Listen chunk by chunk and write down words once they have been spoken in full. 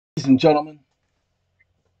And gentlemen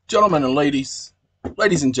and ladies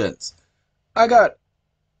and gents, I got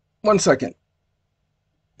 1 second.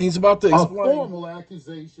 He's about to explain. A formal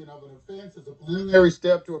accusation of an offense is a preliminary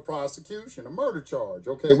step to a prosecution, a murder charge.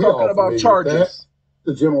 Okay, we're talking about charges.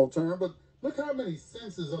 The general term, but look how many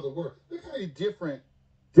senses of the word, look how many different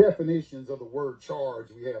definitions of the word charge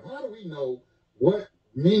we have. How do we know what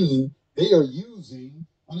meaning they are using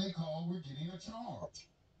when they call we're getting a charge?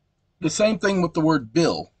 The same thing with the word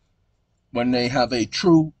bill. When they have a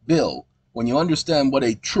true bill, when you understand what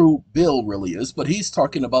a true bill really is, but he's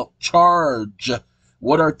talking about charge.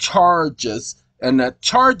 What are charges? And that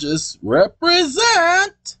charges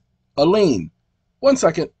represent a lien. 1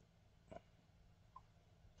 second.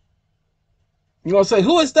 You're going to say,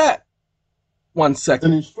 who is that? 1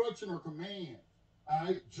 second. An instruction or command. All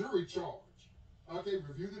right, jury charge. Okay,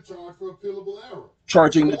 review the charge for appealable error.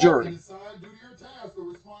 Charging the jury. And decide duty or task or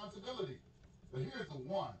responsibility. But here's the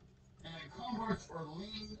one. An encumbrance or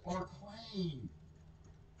lien or claim.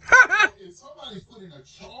 If somebody's putting a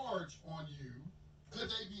charge on you, could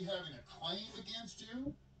they be having a claim against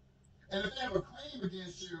you? And if they have a claim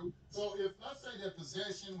against you, so if, let's say, that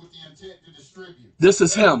possession with the intent to distribute. This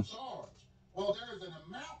is him. Charge. Well, there is an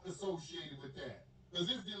amount associated with that. Because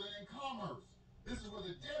it's dealing in commerce. This is where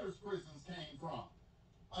the debtors' prisons came from.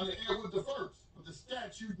 It was the first. But the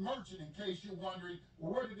statute merchant, in case you're wondering,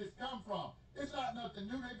 well, where did this come from? It's not nothing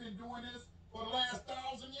new. They've been doing this for the last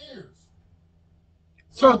 1,000 years.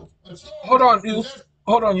 So hold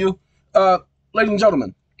on, you. Ladies and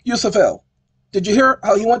gentlemen, Yusuf L. Did you hear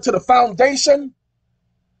how he went to the foundation?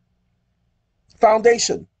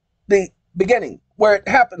 Foundation, the beginning, where it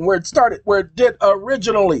happened, where it started, where it did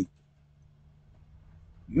originally.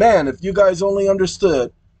 Man, if you guys only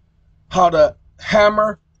understood how to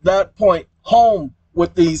hammer that point home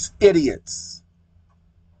with these idiots.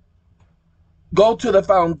 Go to the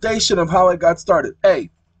foundation of how it got started. Hey,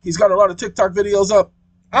 he's got a lot of TikTok videos up.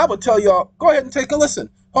 I would tell y'all, go ahead and take a listen.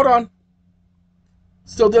 Hold on.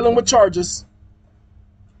 Still dealing with charges.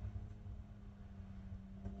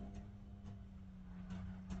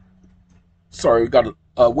 Sorry, we got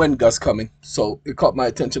a wind gust coming, so it caught my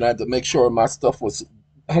attention. I had to make sure my stuff was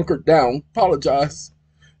hunkered down. Apologize.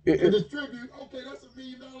 To distribute, okay, that's $1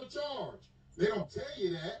 million charge. They don't tell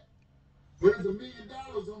you that, but it's $1 million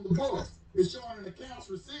on the books. It's showing an accounts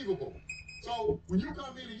receivable. So when you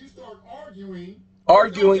come in and you start arguing, well,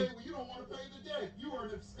 you don't want to pay the debt. You are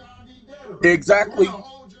an absconding debtor. Exactly. We're going to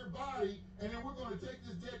hold your body, and then we're going to take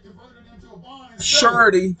this debt, convert it into a bond, and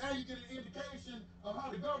surety. Now you get an indication of how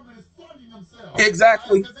the government is funding themselves.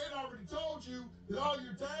 Exactly. Because they already told you that all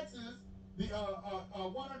your taxes, the 100% of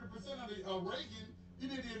the Reagan, you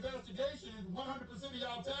did the investigation, and 100% of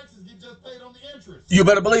y'all taxes get just paid on the interest. You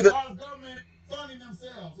better believe it. Our government funding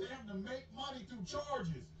themselves. They have to make money through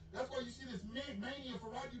charges. That's why you see this mania for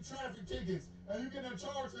writing traffic tickets, and you get a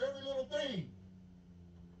charge for every little thing.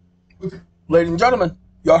 Ladies and gentlemen,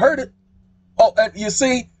 y'all heard it. Oh, and you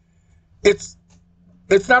see, it's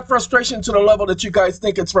not frustration to the level that you guys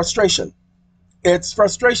think it's frustration. It's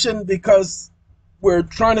frustration because we're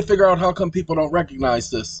trying to figure out how come people don't recognize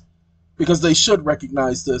this. Because they should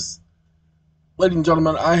recognize this. Ladies and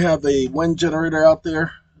gentlemen, I have a wind generator out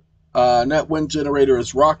there. And that wind generator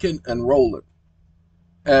is rocking and rolling.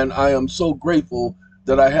 And I am so grateful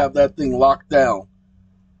that I have that thing locked down.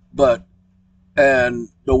 And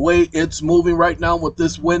the way it's moving right now with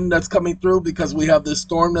this wind that's coming through, because we have this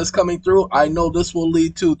storm that's coming through, I know this will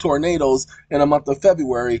lead to tornadoes in the month of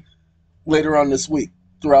February later on this week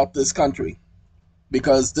throughout this country.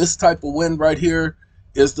 Because this type of wind right here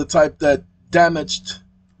is the type that damaged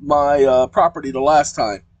my property the last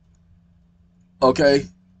time. Okay?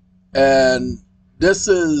 And this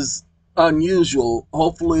is unusual.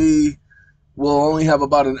 Hopefully we'll only have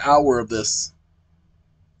about an hour of this.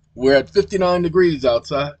 We're at 59 degrees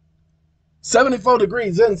outside, 74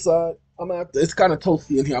 degrees inside. It's kind of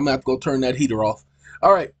toasty in here. I'm gonna have to go turn that heater off.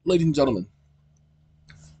 All right, ladies and gentlemen,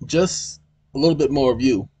 just a little bit more of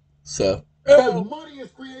you, Seth. Money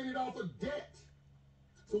is created off of debt.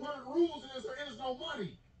 So one of the rules is there is no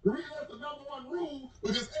money. The reason that's the #1 rule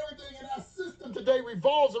because everything in our system today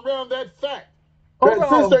revolves around that fact.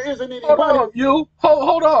 Since there isn't any money.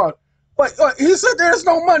 Hold on. Wait, he said there's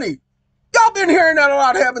no money. Y'all been hearing that a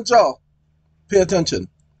lot, haven't y'all? Pay attention.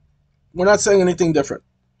 We're not saying anything different.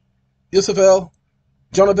 Yusuf L,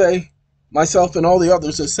 Jonah Bay, myself, and all the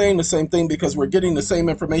others are saying the same thing because we're getting the same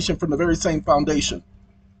information from the very same foundation.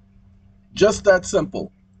 Just that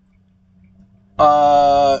simple.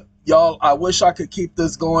 Y'all, I wish I could keep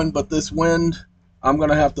this going, but this wind, I'm going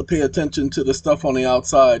to have to pay attention to the stuff on the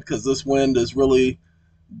outside because this wind is really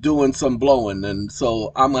doing some blowing. And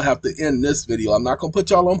so I'm going to have to end this video. I'm not going to put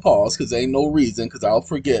y'all on pause because there ain't no reason, because I'll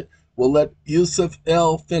forget. We'll let Yusuf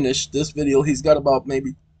L finish this video. He's got about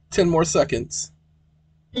maybe 10 more seconds.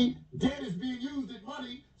 Debt is being used as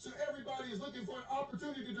money, so everybody is looking for an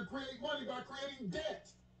opportunity to create money by creating debt.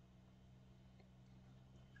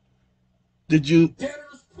 Did you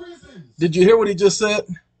Debtors' prisons. Did you hear what he just said?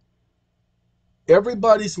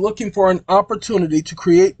 Everybody's looking for an opportunity to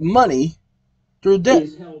create money through debt.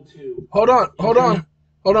 Hold on.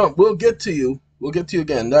 We'll get to you. We'll get to you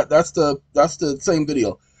again. That's the same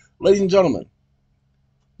video. Ladies and gentlemen,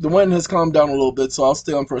 the wind has calmed down a little bit, so I'll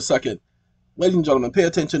stay on for a second. Ladies and gentlemen, pay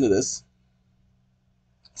attention to this.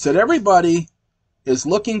 Said everybody is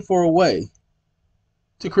looking for a way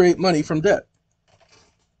to create money from debt.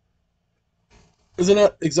 Isn't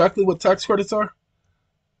that exactly what tax credits are?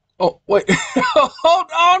 Oh, wait.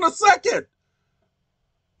 Hold on a second.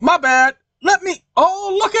 My bad.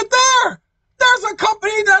 Oh, look at there. There's a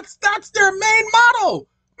company that's their main model.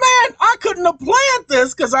 Man, I couldn't have planned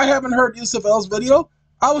this because I haven't heard Yusuf L's video.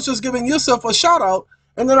 I was just giving Yusuf a shout out.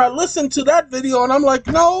 And then I listened to that video and I'm like,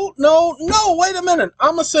 no, wait a minute.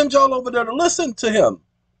 I'm going to send y'all over there to listen to him.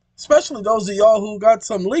 Especially those of y'all who got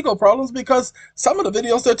some legal problems, because some of the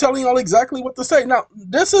videos, they're telling y'all exactly what to say. Now,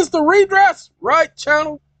 this is the RedressRight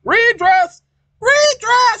channel. Redress.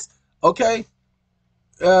 Okay.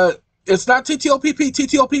 It's not TTOPP.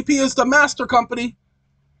 TTOPP is the master company.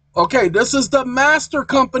 Okay, this is the master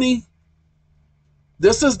company.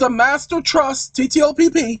 This is the master trust,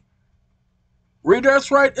 TTOPP.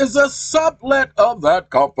 RedressRight is a sublet of that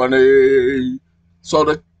company. So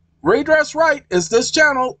the RedressRight is this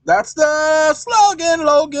channel. That's the slogan,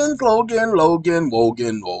 Logan.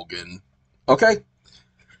 Okay?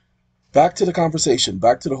 Back to the conversation.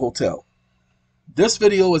 Back to the hotel. This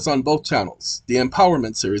video is on both channels. The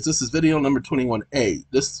Empowerment series. This is video number 21A.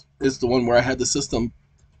 This is the one where I had the system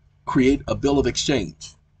create a bill of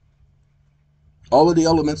exchange. All of the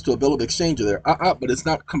elements to a bill of exchange are there. But it's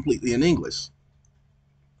not completely in English.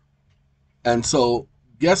 And so,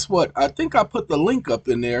 guess what? I think I put the link up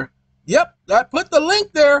in there. Yep, I put the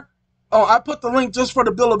link there. Oh, I put the link just for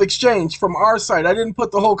the bill of exchange from our site. I didn't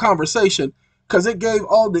put the whole conversation because it gave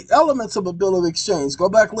all the elements of a bill of exchange. Go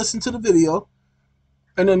back, listen to the video,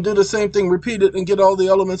 and then do the same thing, repeat it, and get all the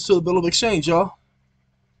elements to the bill of exchange, y'all.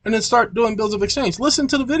 And then start doing bills of exchange. Listen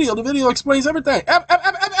to the video. The video explains everything.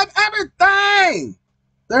 Everything.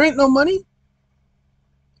 There ain't no money.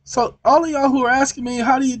 So all of y'all who are asking me,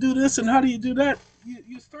 how do you do this and how do you do that?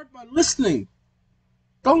 You start by listening.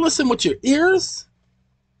 Don't listen with your ears.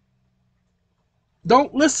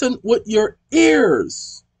 Don't listen with your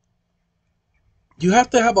ears. You have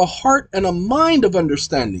to have a heart and a mind of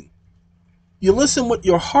understanding. You listen with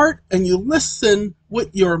your heart and you listen with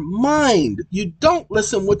your mind. You don't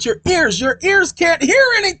listen with your ears. Your ears can't hear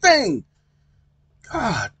anything.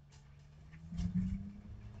 God.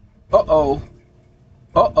 Uh-oh.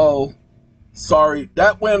 Sorry,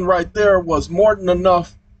 that wind right there was more than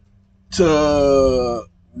enough to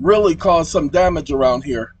really cause some damage around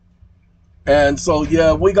here. And so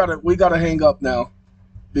yeah, we gotta hang up now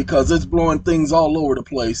because it's blowing things all over the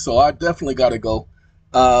place. So I definitely gotta go.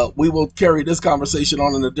 We will carry this conversation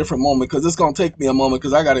on in a different moment because it's gonna take me a moment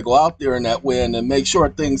because I gotta go out there in that wind and make sure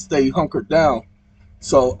things stay hunkered down.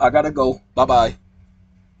 So I gotta go. Bye-bye.